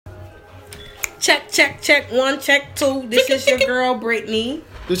Check. 1, check 2. This is your girl, Brittany.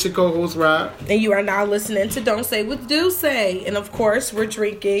 This your co-host, Rob. And you are now listening to Don't Say with Deuce. And of course, we're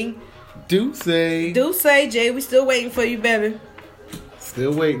drinking Deuce. Jay, we still waiting for you, baby.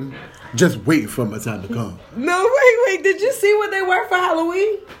 Still waiting. Just waiting for my time to come. No, wait. Did you see what they were for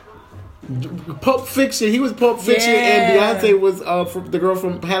Halloween? Pulp Fiction. He was Pulp Fiction, and Beyonce was the girl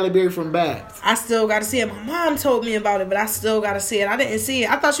from Halle Berry from Babs. I still got to see it. My mom told me about it, but I still got to see it. I didn't see it.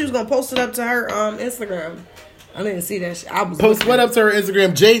 I thought she was gonna post it up to her Instagram. I didn't see that shit. I was post what up to her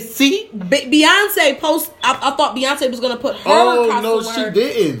Instagram? JC. Beyonce post. I thought Beyonce was gonna put her. Oh no, she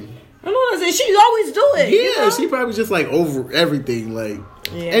didn't. I know what I'm saying. She always do it. Yeah, you know? She probably just like over everything. Like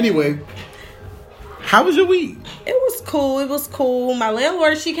anyway. How was your week? It was cool. My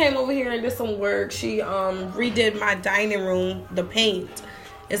landlord, she came over here and did some work. She redid my dining room, the paint.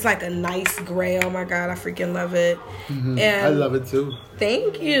 It's like a nice gray. Oh my God, I freaking love it. Mm-hmm. And I love it too.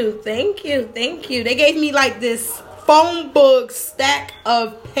 Thank you. They gave me like this phone book stack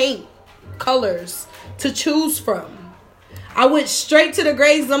of paint colors to choose from. I went straight to the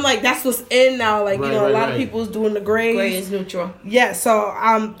grays. I'm like, that's what's in now. Like, a lot of people's doing the grays. Gray is neutral. Yeah, so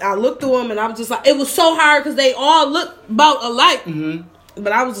I looked through them and I was just like, it was so hard because they all look about alike. Mm-hmm.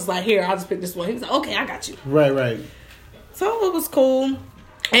 But I was just like, here, I'll just pick this one. He was like, okay, I got you. Right. So it was cool.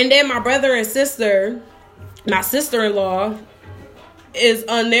 And then my brother and sister, my sister-in-law, is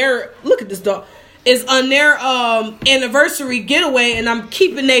on their, look at this dog, is on their anniversary getaway, and I'm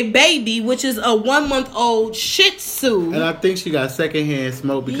keeping their baby, which is a 1-month-old Shih Tzu. And I think she got secondhand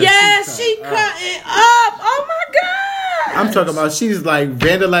smoke because she cut it up. Oh my God! I'm talking about she's like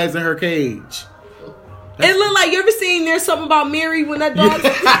vandalizing her cage. It looked like, you ever seen There's Something About Mary when that dog?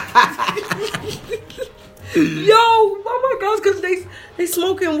 Yo, oh my gosh, because they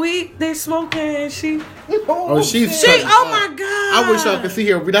smoking weed, they smoking, and she. She's. Oh my God! I wish y'all could see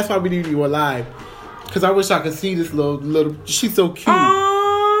her. That's why we need you alive. Because I wish I could see this little. She's so cute.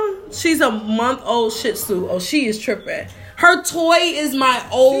 She's a month-old Shih Tzu. Oh, she is tripping. Her toy is my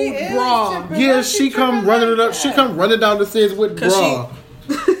old bra. Yeah, she come running it up. She come running down the stairs with bra.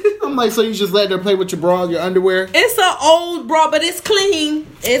 I'm like, so you just let her play with your bra, your underwear? It's an old bra, but it's clean.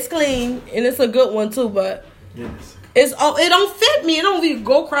 It's clean, and it's a good one too. But it don't fit me. It don't even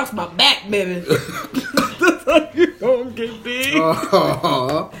go across my back, baby. That's how you don't get big.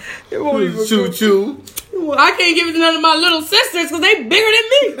 It won't even choo. I can't give it to none of my little sisters because they bigger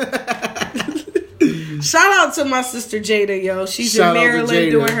than me. Shout out to my sister Jada, yo. She's in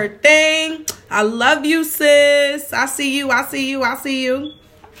Maryland doing her thing. I love you, sis. I see you.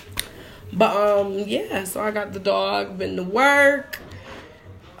 But so I got the dog, been to work,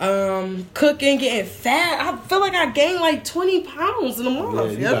 cooking, getting fat. I feel like I gained like 20 pounds in a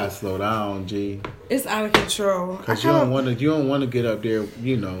month. Yeah, you gotta slow down, G. It's out of control. Cause you don't want to get up there,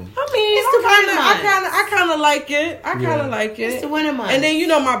 you know. I mean, I kind of like it. It's the winter month. And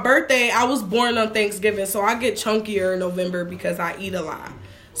then my birthday. I was born on Thanksgiving, so I get chunkier in November because I eat a lot.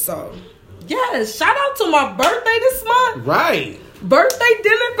 So yes, shout out to my birthday this month. Right. Birthday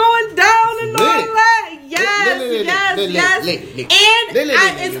dinner going down and all that. Yes. And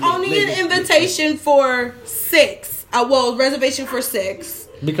it's only an invitation for 6. Reservation for 6.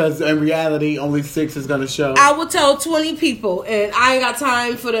 Because in reality, only 6 is going to show. I will tell 20 people, and I ain't got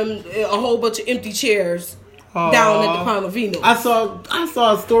time for them, a whole bunch of empty chairs down at the Palma Vino. I saw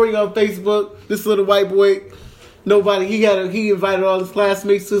a story on Facebook. This little white boy, he invited all his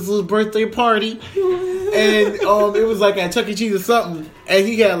classmates to his birthday party. And it was like at Chuck E. Cheese or something. And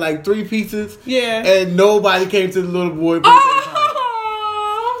he had like 3 pizzas. Yeah. And nobody came to the little boy birthday party.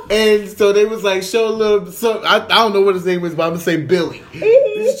 And so they was like, show a little. So I don't know what his name is, but I'm gonna say Billy.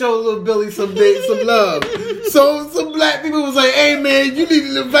 Show little Billy some love. So some black people was like, "Hey man, you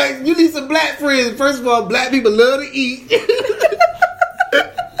need some black friends. First of all, black people love to eat,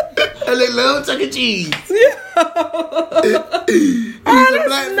 and they love Chuck E. Cheese.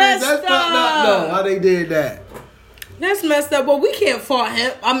 That's messed up. No, how they did that? That's messed up. But we can't fault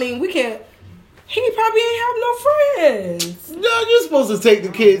him. I mean, we can't. He probably ain't have no friends. No, you're supposed to take the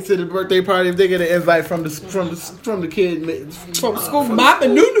kids to the birthday party if they get an invite from the kid from school. Mama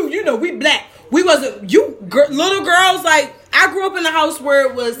and Nunu, we black. We wasn't little girls. Like I grew up in a house where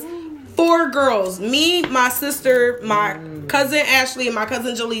it was 4 girls: me, my sister, my cousin Ashley, and my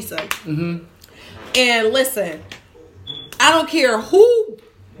cousin Jaleesa. Mm-hmm. And listen, I don't care who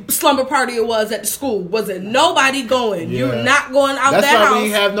slumber party it was at the school. Wasn't nobody going. Yeah. You're not going out that house. That's why we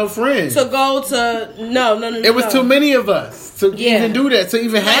ain't have no friends. To go to no. It was too many of us to even do that. To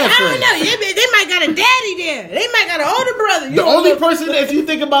even have friends. I don't know. They might got a daddy there. They might got an older brother. The only person, if you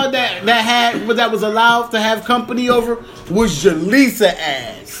think about that was allowed to have company over was Jaleesa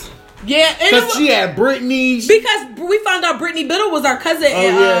ass. Yeah, because she had Brittany. Because we found out Brittany Biddle was our cousin.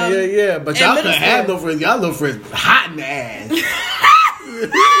 Oh yeah. But y'all couldn't have no friends. Y'all little friends hot in the ass.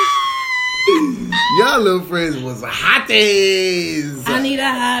 Y'all little friends was hotties. I need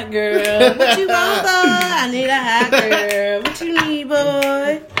a hot girl. What you want, boy? I need a hot girl. What you need,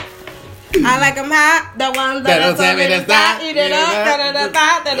 boy? I like them hot. The ones that don't tell me to stop. Eat it up.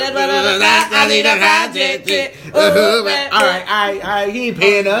 I need a hot chick. Alright. He ain't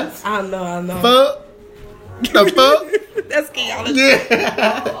paying us. I know. Fuck. The fuck? That's Kiana.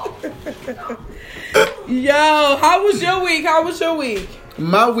 Yo, how was your week?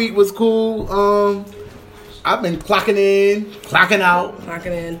 My week was cool. I've been clocking in, clocking out.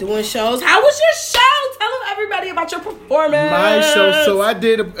 Doing shows. How was your show? Tell everybody about your performance. My show. So I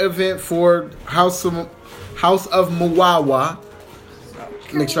did an event for House of Muwawa.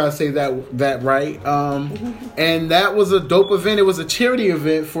 Okay. Make sure I say that right. And that was a dope event. It was a charity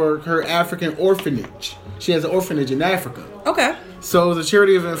event for her African orphanage. She has an orphanage in Africa. Okay. So it was a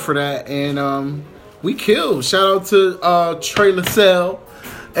charity event for that, and we killed. Shout out to Trey LaSalle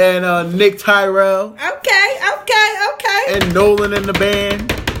and Nick Tyrell. Okay. And Nolan in the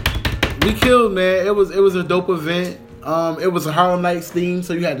band. We killed, man. It was a dope event. It was a Harlem Nights theme,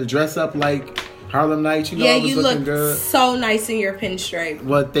 so you had to dress up like Harlem Nights. Yeah, you look good. So nice in your pinstripe.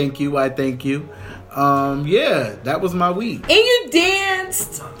 Well, thank you. I thank you. Yeah, that was my week. And you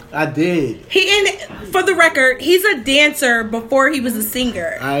danced. I did. For the record, he's a dancer before he was a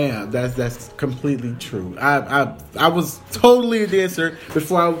singer. I am. That's completely true. I was totally a dancer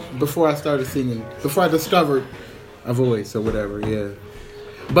before I started singing. Before I discovered a voice or whatever. Yeah.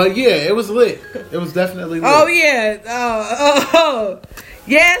 But yeah, it was lit. It was definitely lit. Oh yeah.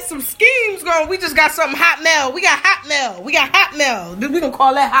 Yeah, some schemes going. We just got something hot mail. We got hot mail. We gonna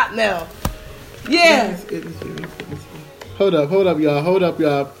call that hot mail. Yeah. Hold up,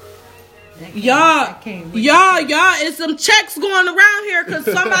 y'all. Y'all, it's some checks going around here because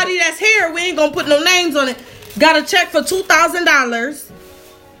somebody that's here, we ain't gonna put no names on it, got a check for $2,000,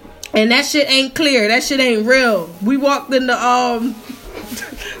 and that shit ain't clear. That shit ain't real. We walked in the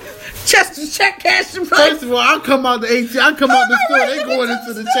Chester's check cashing place. First of all, I come out the ATM. I come out the store. They going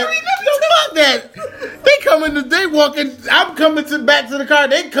into the check. No, fuck that. They walking. I'm coming back to the car.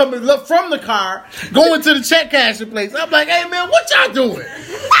 They coming from the car, going to the check cashing place. I'm like, hey man, what y'all doing?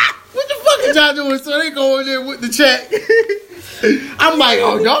 What the fuck is y'all doing? So they go in there with the check. I'm like,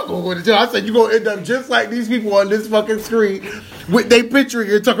 oh, y'all going with the check. I said, you gonna end up just like these people on this fucking screen with they picture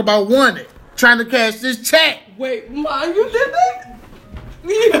here talking about wanted, trying to cash this check. Wait, Ma, you did that?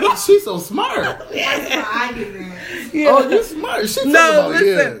 Yeah. She's so smart. Yeah. Oh, you smart. She's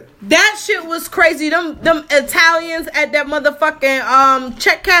listen. That shit was crazy. Them Italians at that motherfucking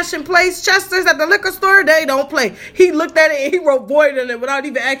check cashing place, Chester's at the liquor store, they don't play. He looked at it and he wrote void in it without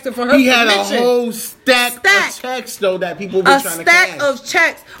even asking for her permission. He had a whole stack of checks though that people were trying to cash. A stack of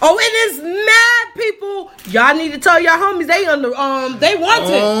checks. Oh, and it's mad people. Y'all need to tell y'all homies they on the they want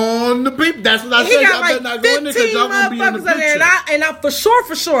it. On the people. That's what I said. Y'all better not go in there because y'all gonna be in the picture. And I for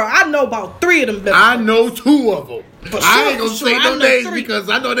sure, I know about 3 of them. I know 2 of them. I ain't gonna say no names because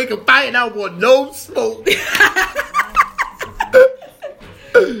I know they can fight out with no smoke.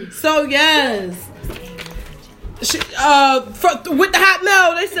 So yes, with the hot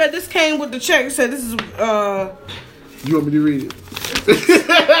mail, they said this came with the check. They said this is. You want me to read it?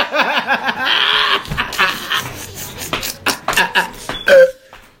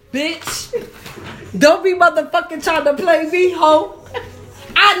 Bitch, don't be motherfucking trying to play me, ho.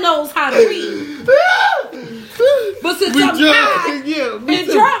 I knows how to read. But since I'm high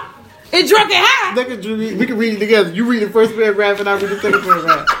and drunk and high. We can read it together. You read the first paragraph and I read the second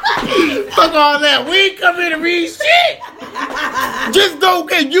paragraph. Fuck all that. We ain't come here to read shit. Just don't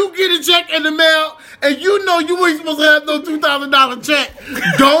get you get a check in the mail and you know you ain't supposed to have no $2,000 check.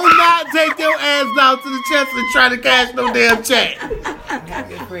 Do not take your ass down to the chest and try to cash no damn check.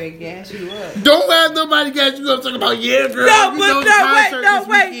 Gas you up. Don't have nobody gas you up talking about girl. No,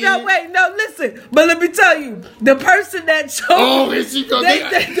 listen. But let me tell you, the person that chose. Oh, here she goes. They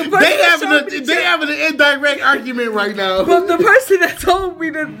having an indirect argument right now. But the person that told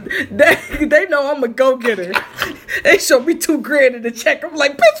me that they know I'm a go-getter. They showed me $2,000 in the check. I'm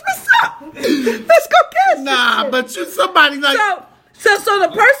like, bitch, what's up? Let's go cash. Nah, but you somebody like. So the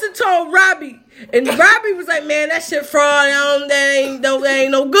person told Robbie. And Robbie was like, man, that shit fraud. That ain't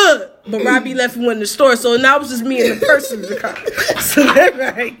no good. But Robbie left and went in the store. So now it was just me and the person in the car. So they're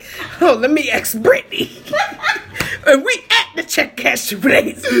like, oh, let me ask Brittany. And we at the check casher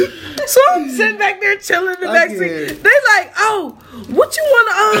place. So I'm sitting back there chilling in the back seat. They like, oh, what you want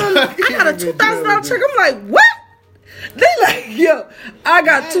to, I got a $2,000 check. I'm like, what? They like, yo, I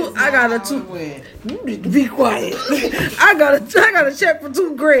got a two. You need to be quiet. I got a check for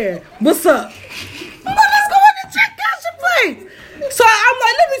 $2,000. What's up? Well, let's go in and check out your place. So I'm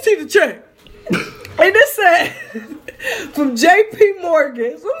like, let me see the check. And it said from JP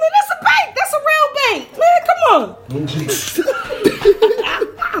Morgan. So I'm like, that's a bank. That's a real bank. Man, come on.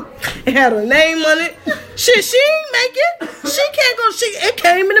 It had her name on it. Shit, she ain't make it. She can't go. It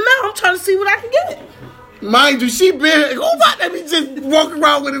came in the mail. I'm trying to see what I can get. Mind you, she been. Who about let me just walk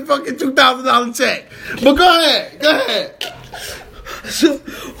around with a fucking $2,000 check? But go ahead. So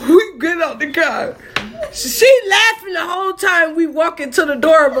we get out the car. She laughing the whole time we walking to the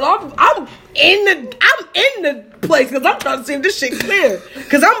door, but I'm in the place because I'm trying to see if this shit clear.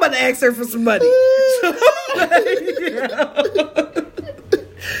 Because I'm about to ask her for some money. So I'm like, yeah.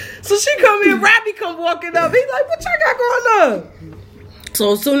 So she come in, Robbie come walking up. He's like, what y'all got going on?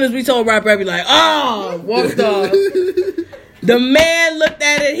 So as soon as we told Robbie like, oh, walked off. The man looked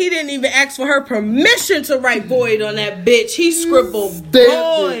at it. He didn't even ask for her permission to write Boyd on that bitch. He scribbled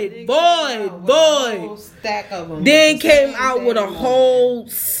Boyd. Stack of them. Then came out with a whole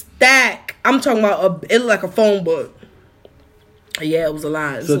stack. I'm talking about it looked like a phone book. Yeah, it was a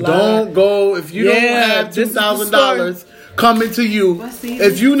lie. So don't go if you don't have $2,000 coming to you. See,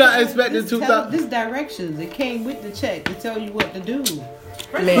 if you not expecting $2,000, this directions. It came with the check to tell you what to do.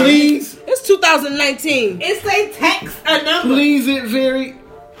 Man. Please. It's 2019. It say text a number. Please, it very.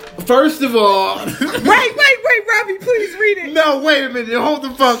 First of all, Wait, Robbie, please read it. No, wait a minute. Hold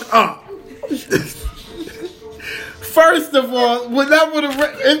the fuck up. First of all, if I would have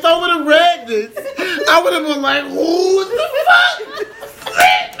read this, I would have been like, who the fuck?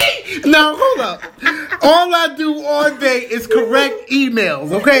 Now, hold up. All I do all day is correct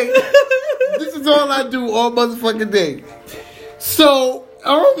emails, okay? This is all I do all motherfucking day. So,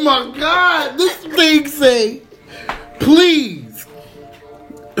 oh my God, this thing say, please.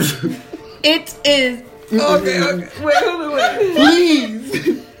 It is. Okay. Wait, hold on.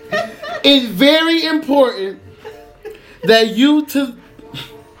 Please. It's very important that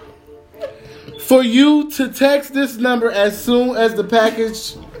for you to text this number as soon as the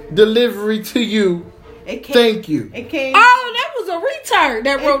package delivery to you. Thank you. It came. Oh, that was a retard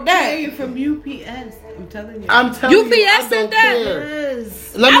that wrote that. It came from UPS. I'm telling you. UPS sent that.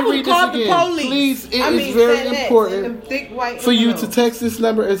 Yes. Let me read this call the again. police. Please, it is very important for you to text this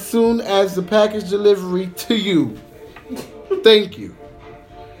number as soon as the package delivery to you. Thank you.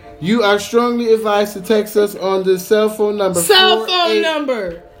 You are strongly advised to text us on the cell phone number.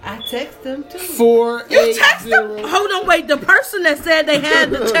 I text them too. 480. You text them? Hold on, wait. The person that said they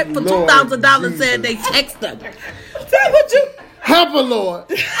had the check for $2,000 said they text them. What you? Help a Lord.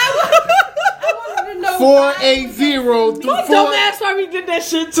 480. Don't ask why we did that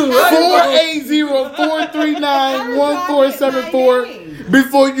shit too. 480-439-1474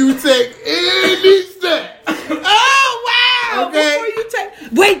 before you take any step. Oh wow! Okay. Before you take.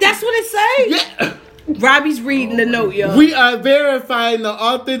 Wait, that's what it say? Yeah. Robbie's reading the note, y'all. We are verifying the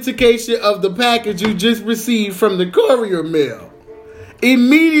authentication of the package you just received from the courier mail.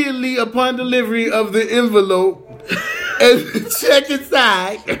 Immediately upon delivery of the envelope and the check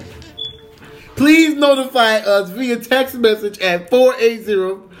inside, please notify us via text message at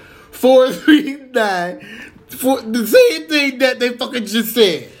 480-439 for the same thing that they fucking just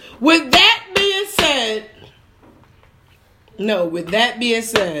said. With that being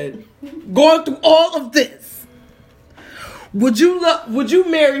said, going through all of this, would you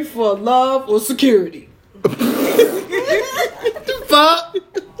marry for love or security? Fuck.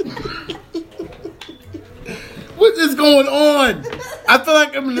 What is going on? I feel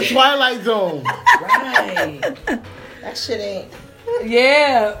like I'm in the Twilight Zone. Right. That shit ain't.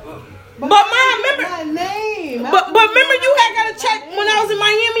 Yeah. But Mom, remember my name. But remember you had got a check when I was in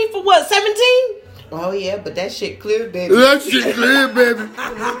Miami for what, 17? Oh yeah, but that shit clear, baby. That shit clear, baby.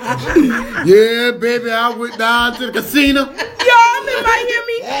 Yeah, baby, I went down to the casino. Yo, I'm in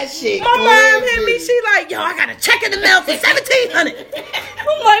Miami. That shit my clear, mom hit me. baby. She like, yo, I got a check in the mail for $1,700. I'm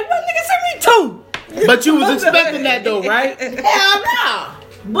like, what, nigga, send me $2. But you was expecting that though, right? Hell no.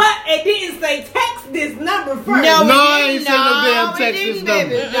 But it didn't say text this number first. No, I ain't send no damn text this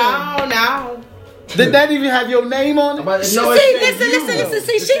number. No. Did that even have your name on it? But See, listen.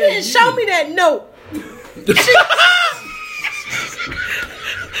 See, she didn't show me that note.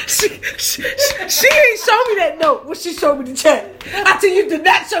 She ain't show me that note when she showed me the check. I tell you, did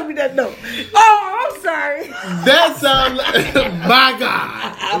not show me that note. Oh, I'm sorry. That sounds like, my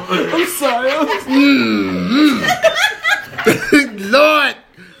God. I'm sorry. Lord,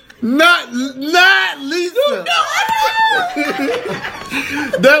 not Lisa.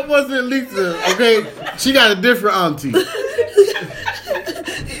 That wasn't Lisa. Okay, She got a different auntie.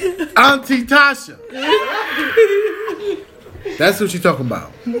 Auntie Tasha. That's what you talking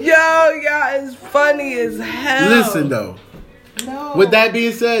about. Yo, y'all is funny as hell. Listen though. No. With that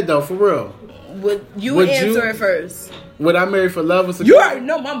being said though, for real. Would answer it first. Would I marry for love or security? You already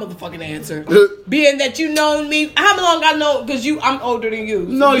know my motherfucking answer. Being that you known me, how long I know? Because I'm older than you.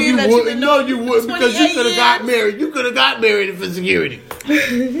 So no, you wouldn't. No, you wouldn't because you could have got years. married. You could have got married for security,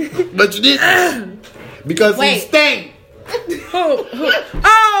 but you didn't because he stank. Oh,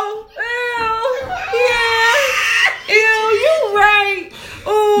 ew, you right.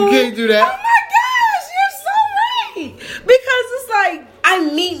 Ooh. You can't do that. Oh my gosh, you're so right. Because it's like I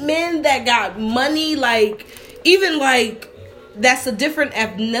meet men that got money, like even like that's a different how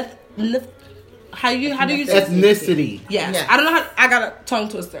do you say ethnicity? Yes. I don't know how. I got a tongue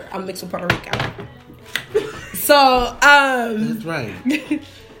twister. I'm mixed with Puerto Rican. So That's right.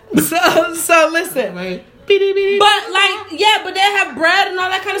 so listen. Right. But but they have bread and all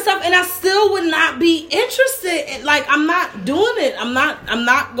that kind of stuff, and I still would not be interested. Like I'm not doing it. I'm not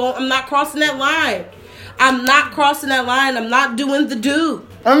crossing that line. I'm not crossing that line. I'm not doing the do.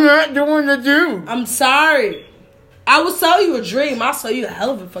 I'm not doing the do. I'm sorry. I will sell you a dream. I'll sell you a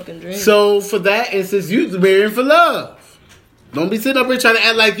hell of a fucking dream. So for that instance, you marrying for love. Don't be sitting up here trying to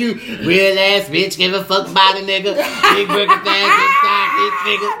act like you real ass bitch, give a fuck about a nigga, big burger thing, big stock, this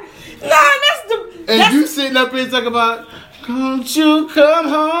nigga. And you sitting up here talking about, don't you come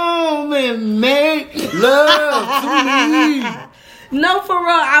home and make love to me. No, for real,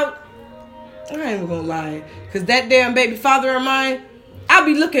 I ain't even gonna lie. Because that damn baby father of mine, I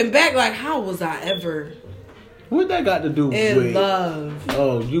be looking back like, how was I ever What that got to do with? in love?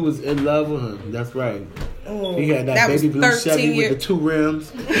 Oh, you was in love with him. That's right. Oh, He had that baby blue Chevy with the 2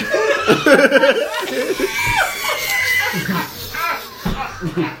 rims.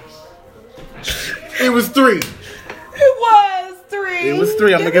 It was 3. It was 3. It was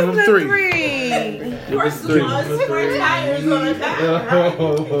 3. I'm gonna give him 3. It was 3.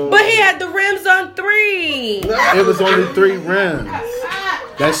 But he had the rims on 3. It was only 3 rims.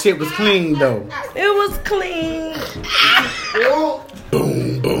 That shit was clean though. It was clean.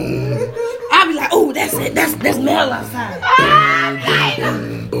 Boom, boom. I'll be like, oh, that's it. That's Mel outside.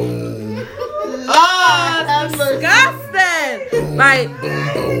 Boom, boom. Oh, that's disgusting. Like,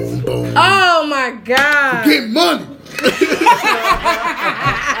 Boom, boom. oh my God. Get money.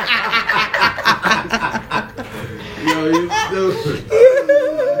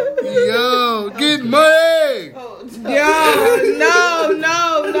 Yo, get money. Yo, no.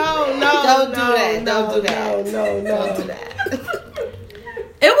 Don't do that. Don't do that. No.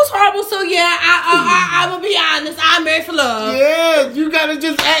 It was horrible. So yeah, I will be honest. I'm married for love. Yeah, you gotta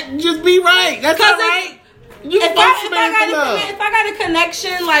just just be right. That's not right. If I got a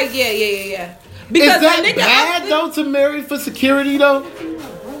connection, like yeah. Because is that nigga, bad though to marry for security though? No,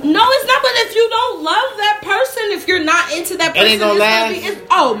 it's not. But if you don't love that person, if you're not into that person, it ain't gonna last.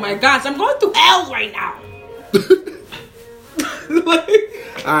 Oh my gosh, I'm going through hell right now.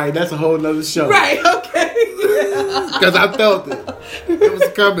 Alright, that's a whole nother show. Right, okay. Because I felt it. It was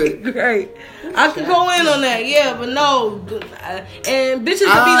coming. Great. I could go in on that, yeah, but no. And bitches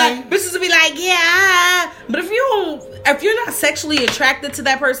will be like, yeah. But if you're not sexually attracted to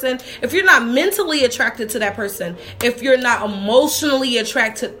that person, if you're not mentally attracted to that person, if you're not emotionally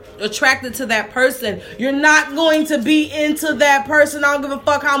attracted to that person, you're not going to be into that person. I don't give a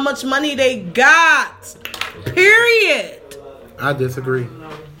fuck how much money they got. Period. I disagree.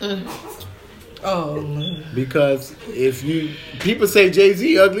 Oh, because people say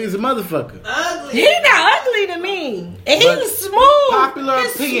Jay-Z ugly as a motherfucker. He not ugly to me, and he's smooth.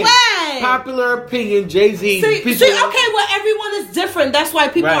 Popular opinion, Jay-Z. See, okay, well, everyone is different. That's why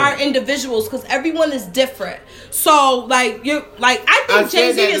people are individuals, because everyone is different. So, like, I think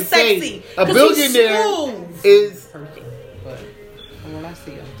Jay-Z is sexy. A billionaire is perfect, but when I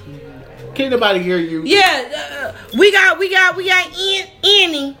see on TV, can't nobody hear you. Yeah, we got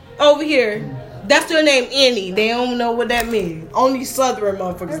Annie over here. That's their name, Annie. They don't know what that means. Only Southern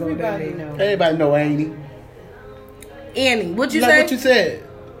motherfuckers know what that means. Everybody know Annie. Annie, what'd you like say? What you said?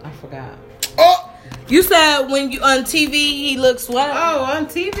 I forgot. Oh, you said when you on TV he looks what? Oh, on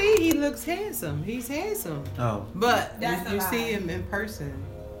TV he looks handsome. He's handsome. Oh, but you see him in person.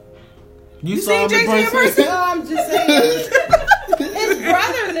 You saw him in person? No, I'm just saying. His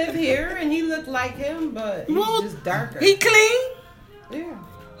brother lived here and he looked like him, but he's just darker. He clean? Yeah.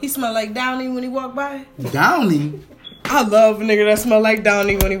 He smell like Downey when he walk by? Downey? I love a nigga that smell like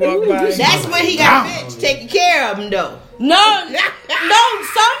Downey when he walk by. That's when he got a bitch taking care of him, though. No,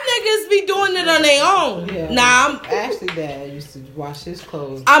 some niggas be doing it on their own. Yeah. Nah, Ashley dad used to wash his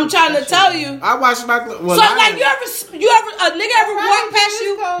clothes. I'm trying to tell you. I wash my clothes. Well, So like you ever a nigga ever walk past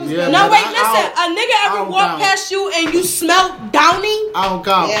you? Yeah, No, but wait, I listen. A nigga I ever don't walk count. past you and you smell downy? I don't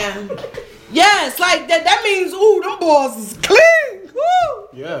count. Yeah. Yes, like that means ooh, them balls is clean. Woo.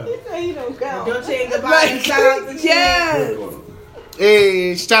 Yeah. You don't go. Don't change the body. Like, Shout out to yes.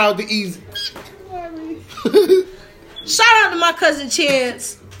 Hey, shout out to Easy. Shout out to my cousin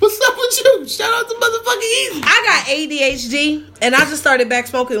Chance. What's up with you? Shout out to motherfucking Easy. I got ADHD and I just started back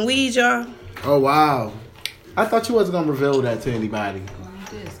smoking weed, y'all. Oh wow. I thought you wasn't gonna reveal that to anybody.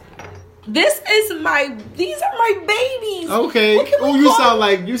 These are my babies. Okay. What can we Oh, you call sound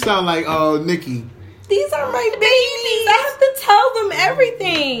like Nikki. These are my babies. I have to tell them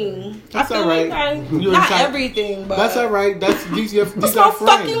everything. That's I feel all right. like You're not entitled- everything, but That's all right. That's these are smoke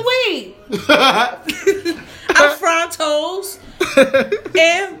fucking friends. weed. I'm Frontos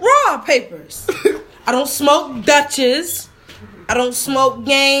and raw papers. I don't smoke Dutches. I don't smoke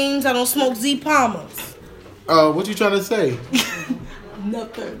Gaines. I don't smoke Z Palmers. What you trying to say?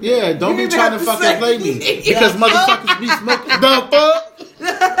 Nothing. Yeah, don't be You trying to have to fucking say- play me because motherfuckers be smoking the fuck.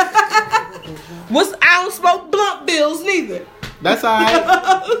 I don't smoke blunt bills neither. That's alright.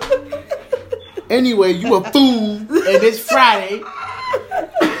 Anyway, you a fool, and it's Friday.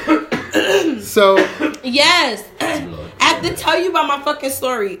 So Yes. I have to tell you about my fucking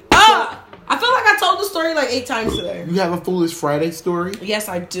story. I feel like I told the story like 8 times today. you have a Foolish Friday story? Yes,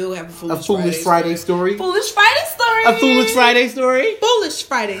 I do have a A Foolish, Foolish Friday story? Foolish Friday story. A Foolish Friday story? Foolish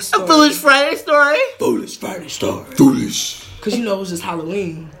Friday story. A Foolish Friday story? Foolish Friday story. Foolish. Because you know it was just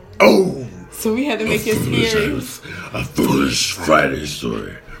Halloween. Oh. So we had to make it scary. A Foolish Friday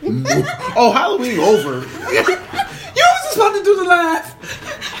story. Oh, Halloween over. You was just about to do the laugh.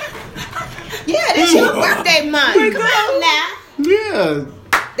 Yeah, this your birthday month. Come on now. Yeah.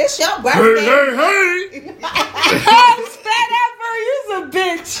 This your Hey, birthday. hey, hey! Oh, fat ever, you's a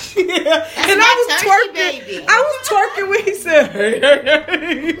bitch. Yeah. And I my was turkey twerking. baby. I was twerking when he said, hey,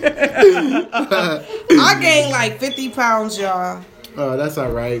 I gained like 50 pounds, y'all. Oh, that's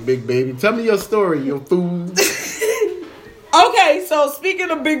all right, big baby. Tell me your story, you fool. Okay, so speaking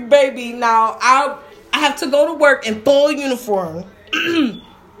of big baby, now I have to go to work in full uniform.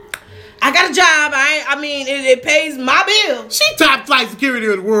 I got a job. I mean, it pays my bill. She top flight security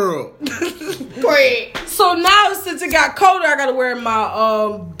of the world. Great. So now since it got colder, I gotta wear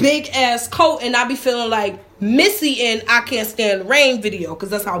my big ass coat, and I be feeling like Missy in I Can't Stand the Rain video because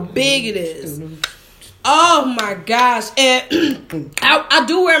that's how big it is. Oh my gosh! And I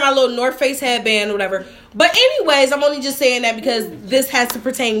do wear my little North Face headband or whatever. But anyways, I'm only just saying that because this has to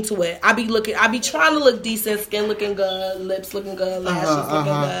pertain to it. I be trying to look decent, skin looking good, lips looking good, lashes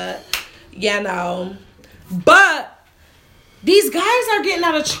looking good. You know. But these guys are getting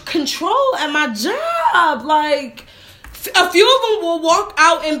out of control at my job. Like, a few of them will walk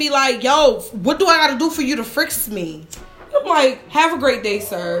out and be like, yo, what do I gotta do for you to frisk me? I'm like, have a great day,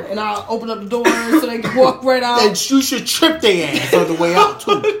 sir. And I'll open up the door so they can walk right out. And you should trip their ass on the way out,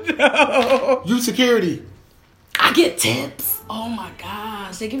 too. No. You security. I get tips. Oh my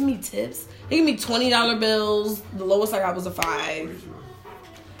gosh. They give me tips. They give me $20 bills. The lowest I got was a $5.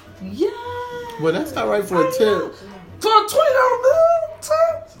 Yeah. Well, that's not right for a tip. For a $20 bill?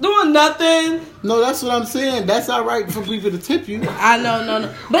 Tip? Doing nothing. No, that's what I'm saying. That's not right for people to tip you. I know,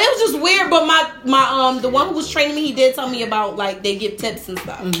 no. But it was just weird. But my the one who was training me, he did tell me about like they give tips and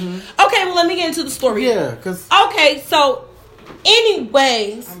stuff. Okay, well let me get into the story. Yeah, because... Okay, so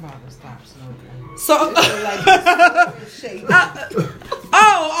anyways. I'm about to stop smoking. So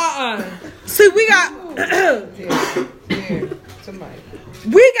see we got Here, somebody.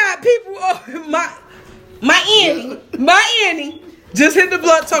 we got people my Annie just hit the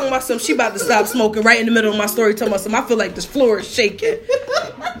blunt talking about something. She about to stop smoking right in the middle of my story talking about something. I feel like this floor is shaking.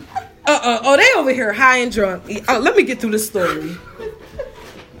 Oh, they over here high and drunk. Let me get through this story.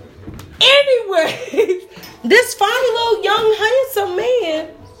 Anyway, this fine little young handsome man.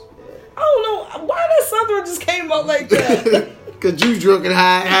 I don't know why that Southern just came out like that. Because you drunk and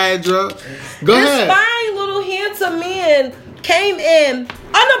high and drunk. Go This ahead. fine little handsome man came in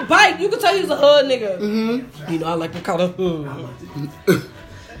on a bike. You could tell he was a hood nigga. Mm-hmm. You know, I like to call him hood.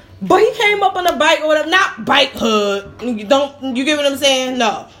 But he came up on a bike or whatever. Not bike hood. You get what I'm saying?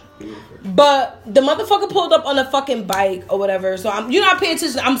 No. But the motherfucker pulled up on a fucking bike or whatever. So I pay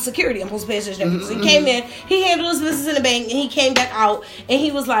attention. I'm security. I'm supposed to pay attention. So he came in. He handled his business in the bank, and he came back out. And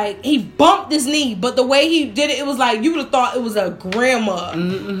he was like, he bumped his knee, but the way he did it, it was like you would have thought it was a grandma.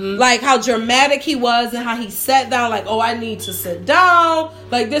 Like how dramatic he was, and how he sat down. Like, oh, I need to sit down.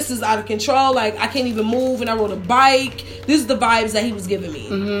 Like this is out of control. Like I can't even move, and I rode a bike. This is the vibes that he was giving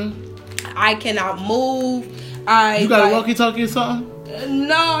me. I cannot move. You got a walkie-talkie or something?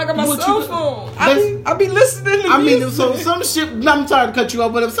 No, I got my cell phone. I be listening to music. So some shit. I'm sorry to cut you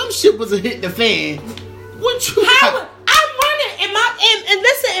off, but if some shit was a hit the fan, what you? I'm running, and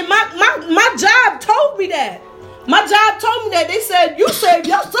listen, and my job told me that. My job told me that. They said you saved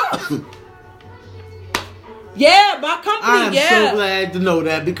yourself. Yeah, my company. I'm so glad to know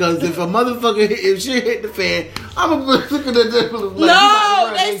that, because if a motherfucker if shit hit the fan, I'm gonna look at that. Like,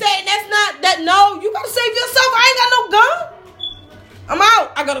 no, they say that's not that. No, you gotta save yourself. I ain't got no gun. I'm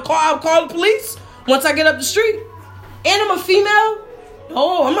out. I gotta call. I'll call the police once I get up the street. And I'm a female.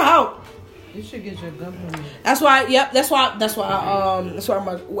 Oh, I'm out. You should get your gun permit. That's why. Yep. That's why I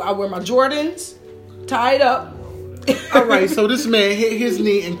wear my Jordans tied up. All right. So this man hit his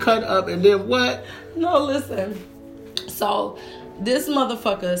knee and cut up, and then what? No, listen. So this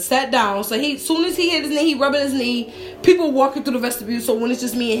motherfucker sat down. So soon as he hit his knee, he rubbing his knee. People walking through the vestibule. So when it's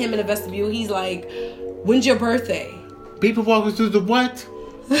just me and him in the vestibule, he's like, "When's your birthday?" People walking through the what?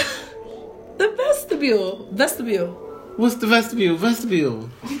 The vestibule. Vestibule. What's the vestibule? Vestibule.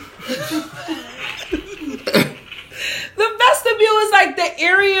 The vestibule is like the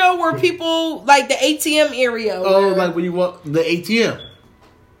area where people, like the ATM area. Oh, like when you walk the ATM.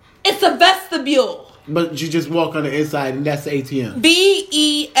 It's a vestibule. But you just walk on the inside, and that's the ATM.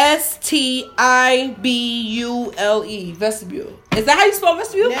 VESTIBULE. Vestibule. Is that how you spell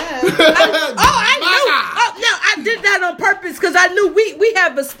vestibule? Yeah. I knew. Oh, no, I did that on purpose because I knew we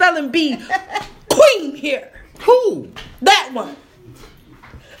have a spelling bee queen here. Who? That one.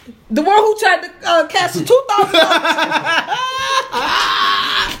 The one who tried to cast the 2,000.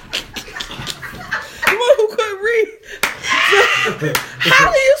 The one who couldn't read.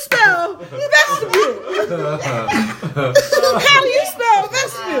 How do you spell vestibule? How do you spell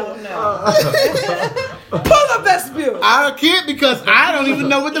vestibule? Pull up vestibule. I can't, because I don't even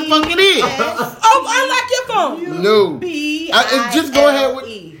know what the fuck it is. Oh, unlock your phone. No. Just go ahead with.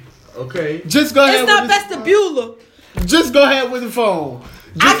 Okay. Just go ahead. It's not vestibule. Just go ahead with the phone.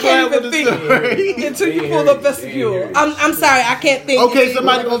 I can't even think until you pull up vestibule. I'm sorry, I can't think. Okay,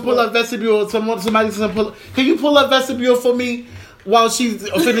 somebody gonna pull up vestibule. Somebody's gonna pull. Can you pull up vestibule for me while she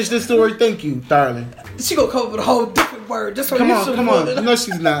finish this story? Thank you, darling. She gonna come up with a whole different word. Just come on. No,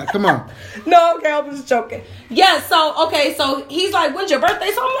 she's not. Come on. No, okay, I'm just joking. Yeah, so he's like, "When's your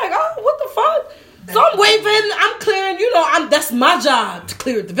birthday?" So I'm like, "Oh, what the fuck?" So I'm waiting for him. I'm clearing. That's my job to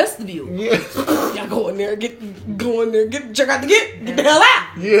clear the vestibule. Yeah. Y'all go in there, get check out get the hell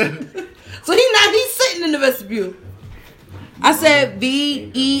out. Yeah. So he's sitting in the vestibule. I said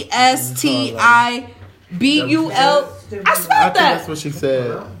VESTIBUL. I spelled I think that. that's what she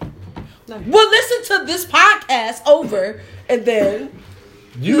said. Well, listen to this podcast over, and then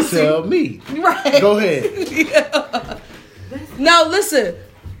you tell me. Right. Go ahead. Yeah. Now listen.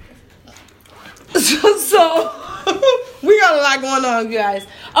 So we got a lot going on, you guys.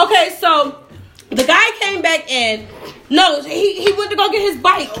 Okay, so the guy came back in. No, he went to go get his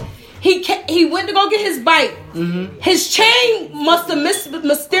bike. He went to go get his bike. Mm-hmm. His chain must have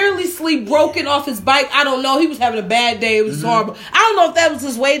mysteriously broken off his bike. I don't know. He was having a bad day. It was horrible. I don't know if that was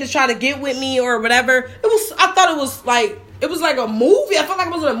his way to try to get with me or whatever. I thought it was like a movie. I felt like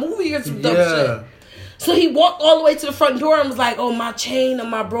it was in a movie or some dumb shit. So he walked all the way to the front door and was like, "Oh, my chain on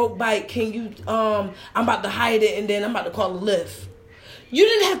my broke bike. Can you? I'm about to hide it, and then I'm about to call a Lyft." You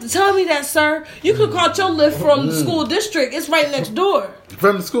didn't have to tell me that, sir. You could call your Lyft from the school district. It's right next door.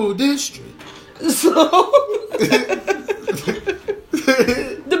 From the school district. So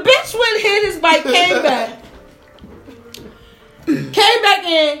the bitch went and hit his bike, came back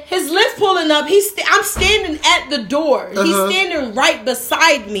in. His Lyft pulling up. I'm standing at the door. Uh-huh. He's standing right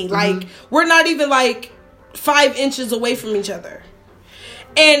beside me. Like we're not even like 5 inches away from each other.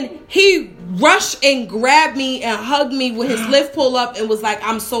 And he rushed and grabbed me and hugged me when his Lyft pulled up and was like,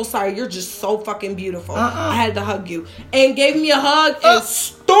 "I'm so sorry. You're just so fucking beautiful. I had to hug you." And gave me a hug and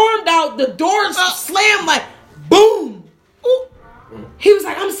stormed out. The doors slammed like boom. Ooh. He was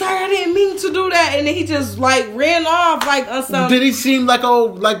like, "I'm sorry. I didn't mean to do that." And then he just like ran off like on some. Did he seem like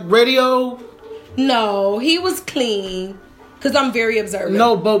radio? No, he was clean. Because I'm very observant.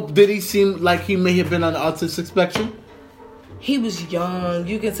 No, but did he seem like he may have been on the autistic spectrum? he was young.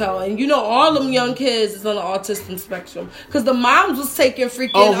 You can tell, and you know all them young kids is on the autism spectrum because the moms was taking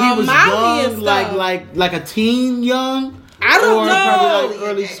freaking he was Molly and young, stuff. like a teen young. I don't know. Probably like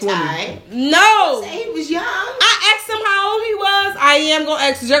early 20s. No. He was young. I asked him how old he was. I am gonna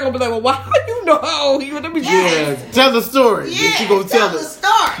ask. You're gonna be like, well, why you know how old he was? Yeah, tell the story. Yeah, you gonna tell the it.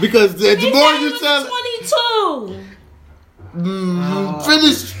 story. Because the He more said he you was tell, 22.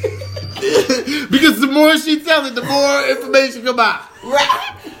 finish. Because the more she tells it, the more information come out.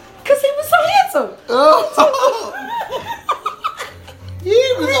 Right. Cause he was so handsome. Oh, He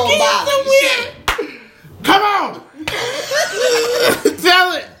was on Molly. Weird. come on,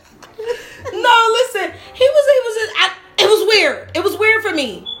 tell it. No, listen. It was weird. It was weird for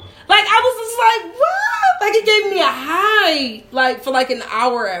me. Like I was just like, what? Like it gave me a high, like for like an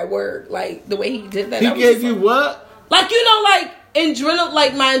hour at work. Like the way he did that. He I was gave just you like, what? like like adrenaline,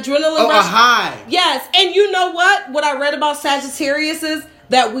 like my adrenaline Oh, a rush. high. Yes, and you know what? What I read about Sagittarius is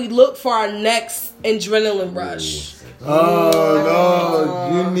that we look for our next adrenaline rush. Oh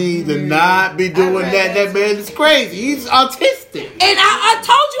no, you need to not be doing that. That man is crazy. He's autistic. And I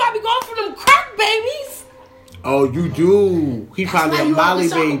told you I be going for them crack babies. Oh, you do. He probably Why a you Molly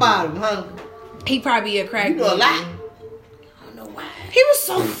always talk baby. about him, huh? He probably a crack You know a baby. lot. I don't know why. He was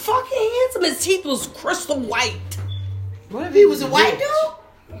so fucking handsome. His teeth was crystal white. What if he was a white dude?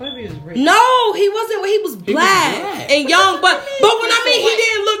 What if he was rich? No, he wasn't. He was black and young. But when I mean he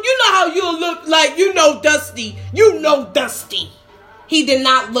didn't look, you know how you look like, you know, Dusty. You know Dusty. He did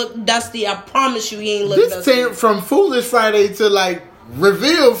not look dusty. I promise you, he ain't look This dusty. came from Foolish Friday to like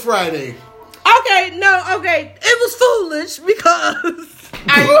Reveal Friday. Okay, it was foolish because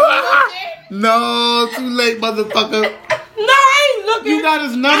No, too late, motherfucker. no, I ain't looking. You got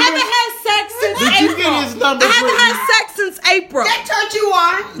his number? I haven't had sex since Did April. you get his number, I haven't Brittany? had sex since April. That turned you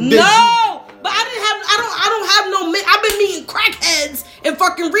on? No, but I don't have no. I've been meeting crackheads and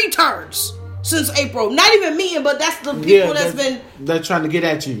fucking retards since April. Not even meeting, but that's the people they're trying to get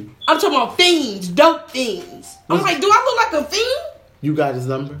at you. I'm talking about fiends, dope fiends. I'm like, do I look like a fiend? You got his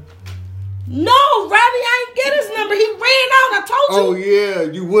number? No, Robbie, I ain't get his number. He ran out. I told you. Oh yeah,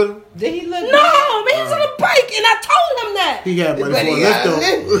 you would. Did he look No, man, he was on a break, and I told him that. He had money But for he a got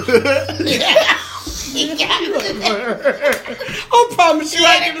lift I promise you,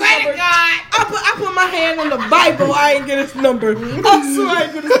 I ain't get his number. I put my hand on the Bible. I ain't get his number. I swear I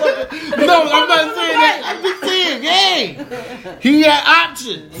ain't get his number. No, I'm not saying that. I'm just saying, hey, he had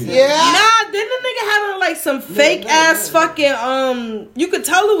options. Nah, then the nigga had on like some fake ass fucking you could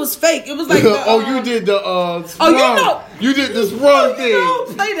tell it was fake. It was like the, Oh, you did the sprung. you know. You did the sprung thing.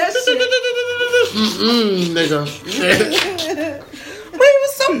 Don't play that shit. Nigga. But he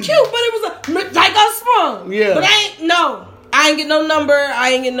was so cute, but it was like a sprung. Yeah. But I ain't get no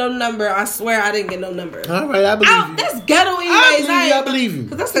number. I swear I didn't get no number. All right, I believe you. That's ghetto anyways. I believe you.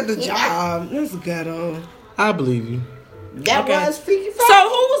 Cause that's at the job. That's ghetto. I believe you. That Okay. was freaky So who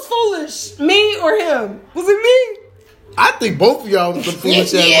was foolish? Me or him? Was it me? I think both of y'all was the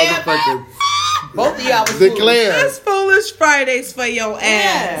foolish ass Yeah, motherfuckers. Both of y'all was Declare. That's foolish Fridays for your ass.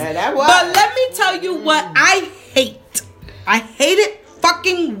 Yeah, that was. But let me tell you what I hate. I hate it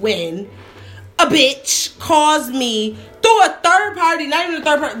fucking when a bitch calls me through a third party, not even a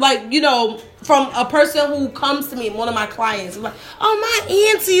third party, like, you know, from a person who comes to me, one of my clients. Like, oh, my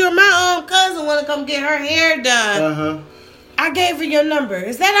auntie or my cousin want to come get her hair done. Uh-huh. I gave her your number.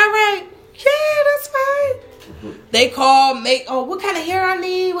 Is that all right? Yeah, that's fine. They call, what kind of hair I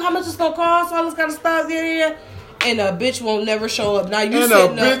need? How much it's gonna cost? All this kind of stuff. Yeah. And a bitch won't never show up. Now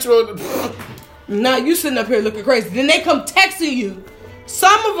you sitting up here looking crazy. Then they come texting you.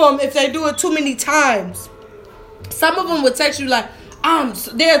 Some of them, if they do it too many times, some of them would text you like,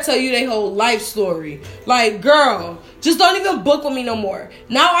 they'll tell you their whole life story. Like, girl, just don't even book with me no more.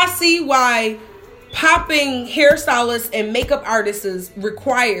 Now I see why popping hairstylists and makeup artists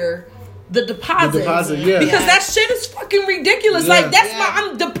require the deposit. Yeah. Because that shit is fucking ridiculous. Yeah. Like, that's why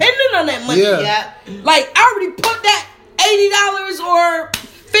I'm dependent on that money. Yeah. Yeah. Like, I already put that $80 or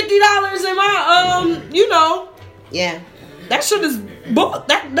 $50 in my, Yeah. that shit is booked.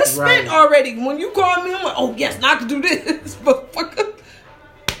 That's spent already. When you call me, I'm like, oh, yes, now I can do this. Motherfucker.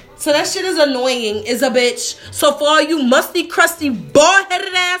 So that shit is annoying, is a bitch. So for all you musty, crusty,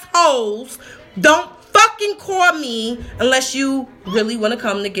 bald-headed ass hoes, don't fucking call me unless you really want to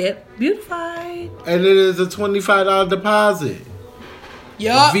come to get beautified. And it is a $25 deposit.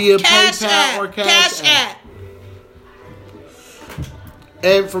 Yup. Via Cash PayPal app. or Cash App. App.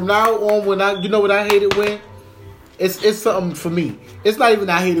 And from now on, what I hate it when? It's something for me. It's not even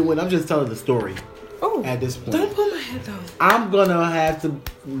I hate it when. I'm just telling the story. Oh, at this point, don't put my head down. I'm gonna have to,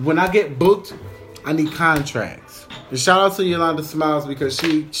 when I get booked, I need contracts. And shout out to Yolanda Smiles because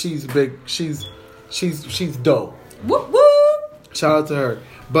she's big. She's dope. Whoop whoop. Shout out to her.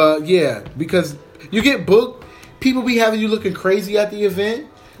 But yeah, because you get booked, people be having you looking crazy at the event.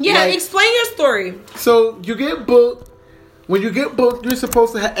 Yeah, Like, explain your story. so you get booked. When you get booked, you're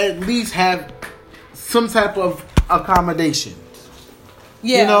supposed to at least have some type of accommodation.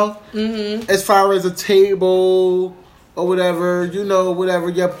 Yeah. You know? Mm-hmm. As far as a table or whatever, whatever,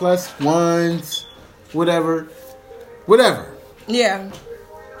 your plus ones, whatever. Yeah.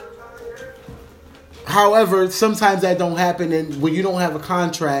 However, sometimes that don't happen, and when you don't have a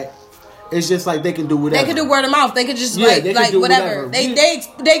contract, it's just like they can do whatever. They can do word of mouth. They can just they can do whatever. They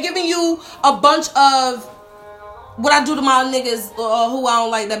giving you a bunch of what I do to my niggas who I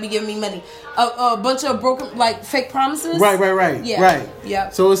don't like that be giving me money. A bunch of broken fake promises. Right. Yeah. Right. Yeah.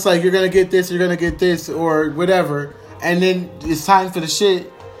 So it's like you're gonna get this, or whatever, and then it's time for the shit,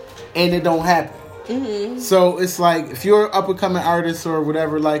 and it don't happen. Mm-hmm. So it's like if you're an up and coming artist or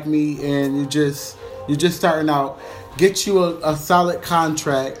whatever like me, and you're just starting out, get you a solid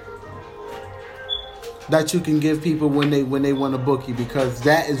contract that you can give people when they want to book you, because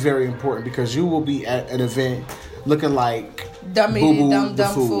that is very important, because you will be at an event looking like dumb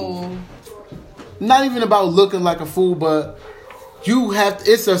fool. Not even about looking like a fool, but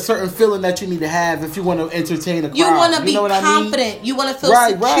it's a certain feeling that you need to have if you want to entertain a crowd. You want to be confident. I mean? You want to feel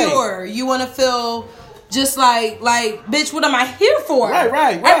secure. Right. You want to feel just like, bitch, what am I here for?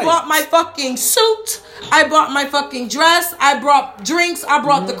 Right. I bought my fucking suit. I bought my fucking dress. I brought drinks. I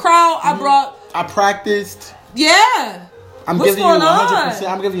brought the crowd. I practiced. Yeah. What's going on? 100%.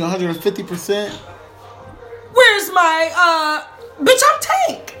 I'm giving you 150%. Where's my bitch? I'm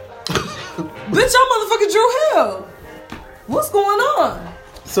Tank. Bitch, I'm motherfucking Drew Hill. What's going on?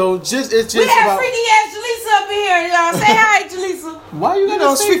 So it's just we have freaky ass Jaleesa up in here, y'all. Say hi, Jaleesa. Why you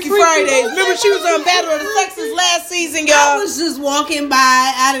gotta say Freaky Fridays? Remember she was on Battle of the Sexes last season, y'all. I was just walking by.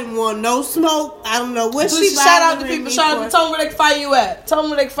 I didn't want no smoke. I don't know what she. Shout out to people. Shout out to tell them where they can find you at. Tell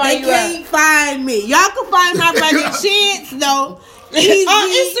them where they can find you at. They can't find me. Y'all can find my brother Chance though. He's on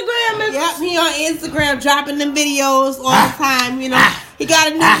Instagram. Yep, he on Instagram dropping them videos all the time. He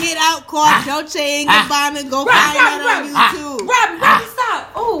got a new hit out called Dolce & Gabbana. Go find that on YouTube. Robbie,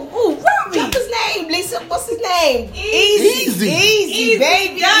 stop. Ooh, Robbie. What's his name, Lisa? What's his name? Easy,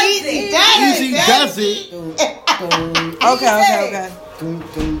 baby. Easy does it. Okay.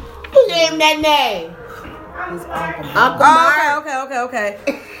 Who named that name? Uncle Mark.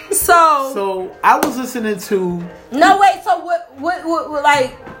 Okay. So I was listening to. No, wait. So what?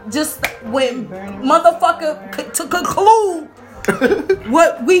 Like, just when motherfucker to conclude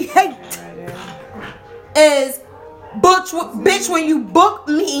what we hate is, bitch. When you book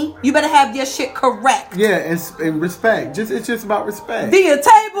me, you better have your shit correct. Yeah, and respect. It's just about respect. Be a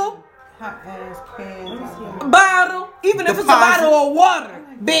table, bottle, even if it's a bottle of water,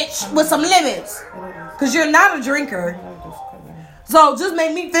 bitch, with some lemons, because you're not a drinker. So just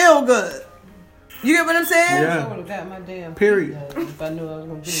make me feel good. You get what I'm saying? Yeah. I would have got my damn period. If I knew I was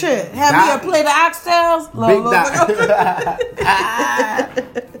gonna do shit. Have me a plate of oxtails.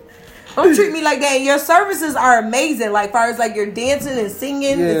 Don't treat me like that. Your services are amazing. Like, far as like your dancing and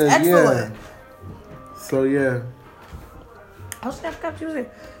singing, it's excellent. Yeah. So yeah. Oh shit! I forgot you was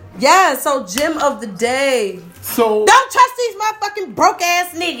here. Yeah. So gym of the day. So don't trust these motherfucking broke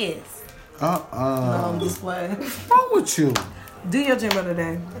ass niggas. No, I'm just playing. What's wrong with you? Do your gym of the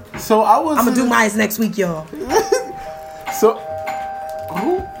day. So I'm gonna do mine next week, y'all. So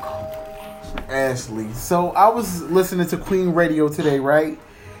who? Ashley. So I was listening to Queen Radio today, right?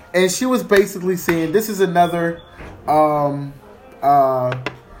 And she was basically saying this is another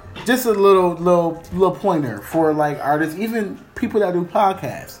just a little pointer for like artists, even people that do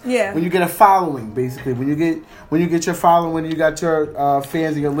podcasts. Yeah. When you get a following, basically, when you get your following, you got your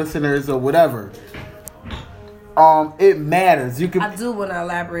fans and your listeners or whatever. It matters. I do want to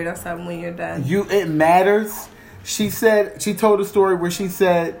elaborate on something when you're done. It matters. She told a story where she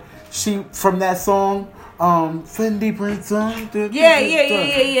said from that song, Fendi Prince.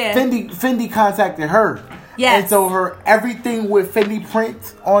 Yeah. Fendi contacted her. Yes. And so everything with Fendi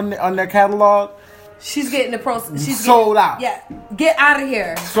Print on their catalog, she's getting the process. She's sold out. Yeah, get out of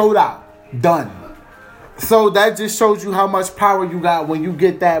here. Sold out. Done. So that just shows you how much power you got when you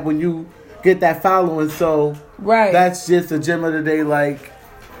get that following. So right, that's just a gem of the day. Like,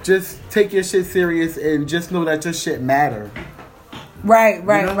 just take your shit serious and just know that your shit matter. Right.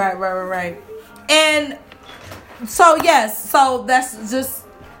 And so so that's just.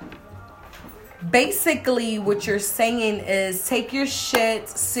 Basically, what you're saying is take your shit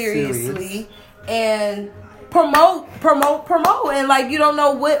seriously and promote, and like you don't know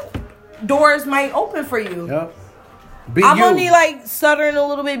what doors might open for you. Yep. I'm you. only like stuttering a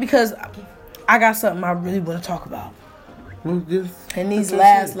little bit because I got something I really want to talk about. And these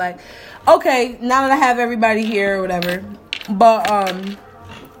last okay, now that I have everybody here or whatever, but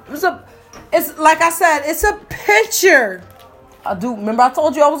it's like I said, it's a picture. I do remember I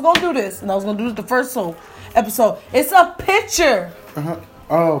told you I was gonna do this, and I was gonna do this the first episode. It's a picture.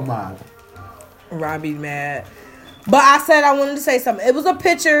 Oh my. Robbie mad. But I said I wanted to say something. It was a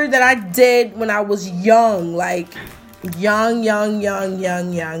picture that I did when I was young. Like young.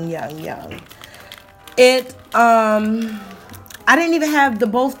 It I didn't even have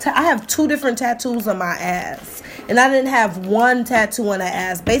I have 2 different tattoos on my ass. And I didn't have one tattoo on the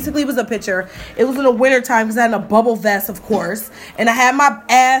ass. Basically, it was a picture. It was in the wintertime because I had a bubble vest, of course. And I had my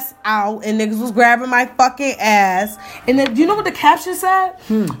ass out, and niggas was grabbing my fucking ass. And then, you know what the caption said?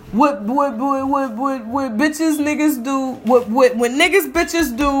 What bitches niggas do, what niggas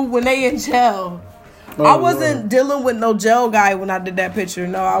bitches do when they in jail. Oh, I wasn't dealing with no jail guy when I did that picture.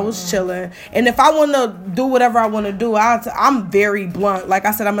 No, I was chilling. And if I want to do whatever I want to do, I'm very blunt. Like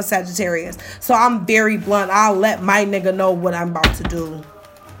I said, I'm a Sagittarius. So I'm very blunt. I'll let my nigga know what I'm about to do.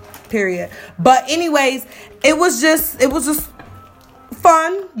 Period. But anyways, it was just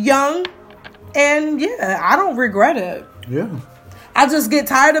fun, young. And yeah, I don't regret it. Yeah. I just get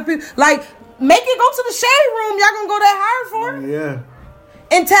tired of people. Like, make it go to the shade room. Y'all gonna go that hard for it? Yeah.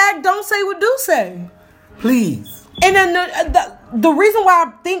 And tag Don't Say What Do Say. Please. And then the reason why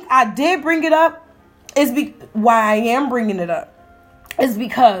I think I did bring it up is why I am bringing it up is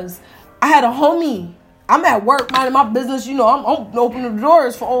because I had a homie. I'm at work minding my business. You know, I'm opening the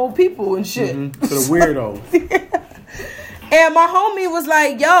doors for old people and shit. For the weirdos. And my homie was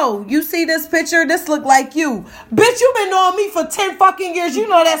like, yo, you see this picture? This look like you. Bitch, you been knowing me for 10 fucking years. You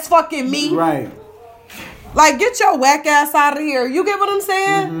know that's fucking me. Right. Like, get your whack ass out of here. You get what I'm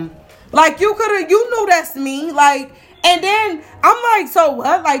saying? Mm-hmm. Like, you knew that's me. Like, and then I'm like, so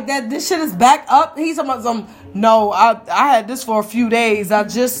what? Like, this shit is back up? He's talking about no, I had this for a few days.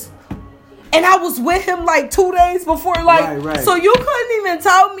 And I was with him like 2 days before. Like, right. So you couldn't even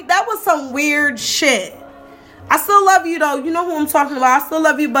tell me. That was some weird shit. I still love you though. You know who I'm talking about. I still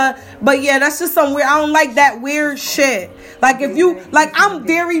love you, but yeah, that's just some weird. I don't like that weird shit. Like if you I'm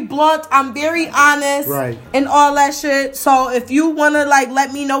very blunt, I'm very honest, right, and all that shit. So if you wanna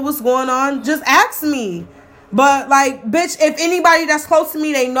let me know what's going on, just ask me. But bitch, if anybody that's close to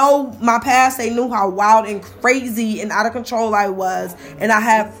me, they know my past. They knew how wild and crazy and out of control I was, and I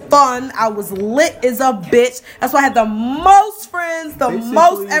had fun. I was lit as a bitch. That's why I had the most friends,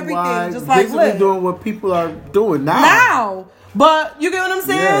 most everything. Just like basically doing what people are doing now. But you get what I'm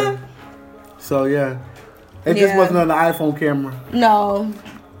saying? Yeah. So yeah, it just wasn't on the iPhone camera. No.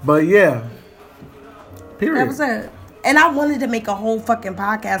 But yeah. Period. That was it. And I wanted to make a whole fucking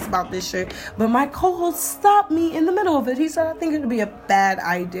podcast about this shit, but my co-host stopped me in the middle of it. He said, I think it would be a bad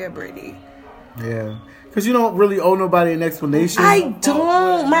idea, Brady. Yeah. Because you don't really owe nobody an explanation. I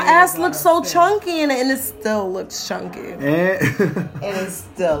don't. My ass looks so chunky and it still looks chunky. And it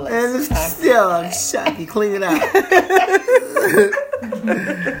still looks And it's still chunky. Clean it out.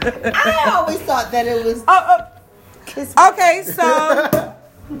 I always thought that it was...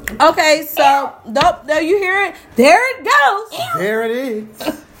 Okay, so nope, there you hear it. There it goes. There it is.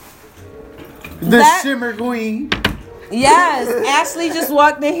 The Shimmer Queen. Yes, Ashley just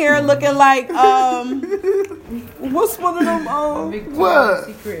walked in here looking like what's one of them what?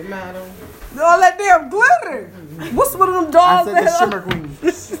 Secret model. All that damn glitter. What's one of them dolls? I said the Shimmer Queen.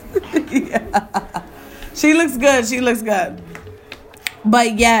 Yeah. She looks good.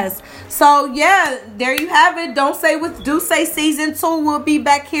 But yes. So yeah, there you have it. Don't Say What Do Say season 2 will be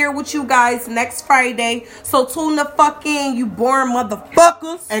back here with you guys next Friday. So tune the fuck in, you boring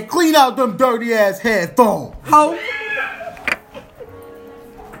motherfuckers. And clean out them dirty ass headphones. Ho.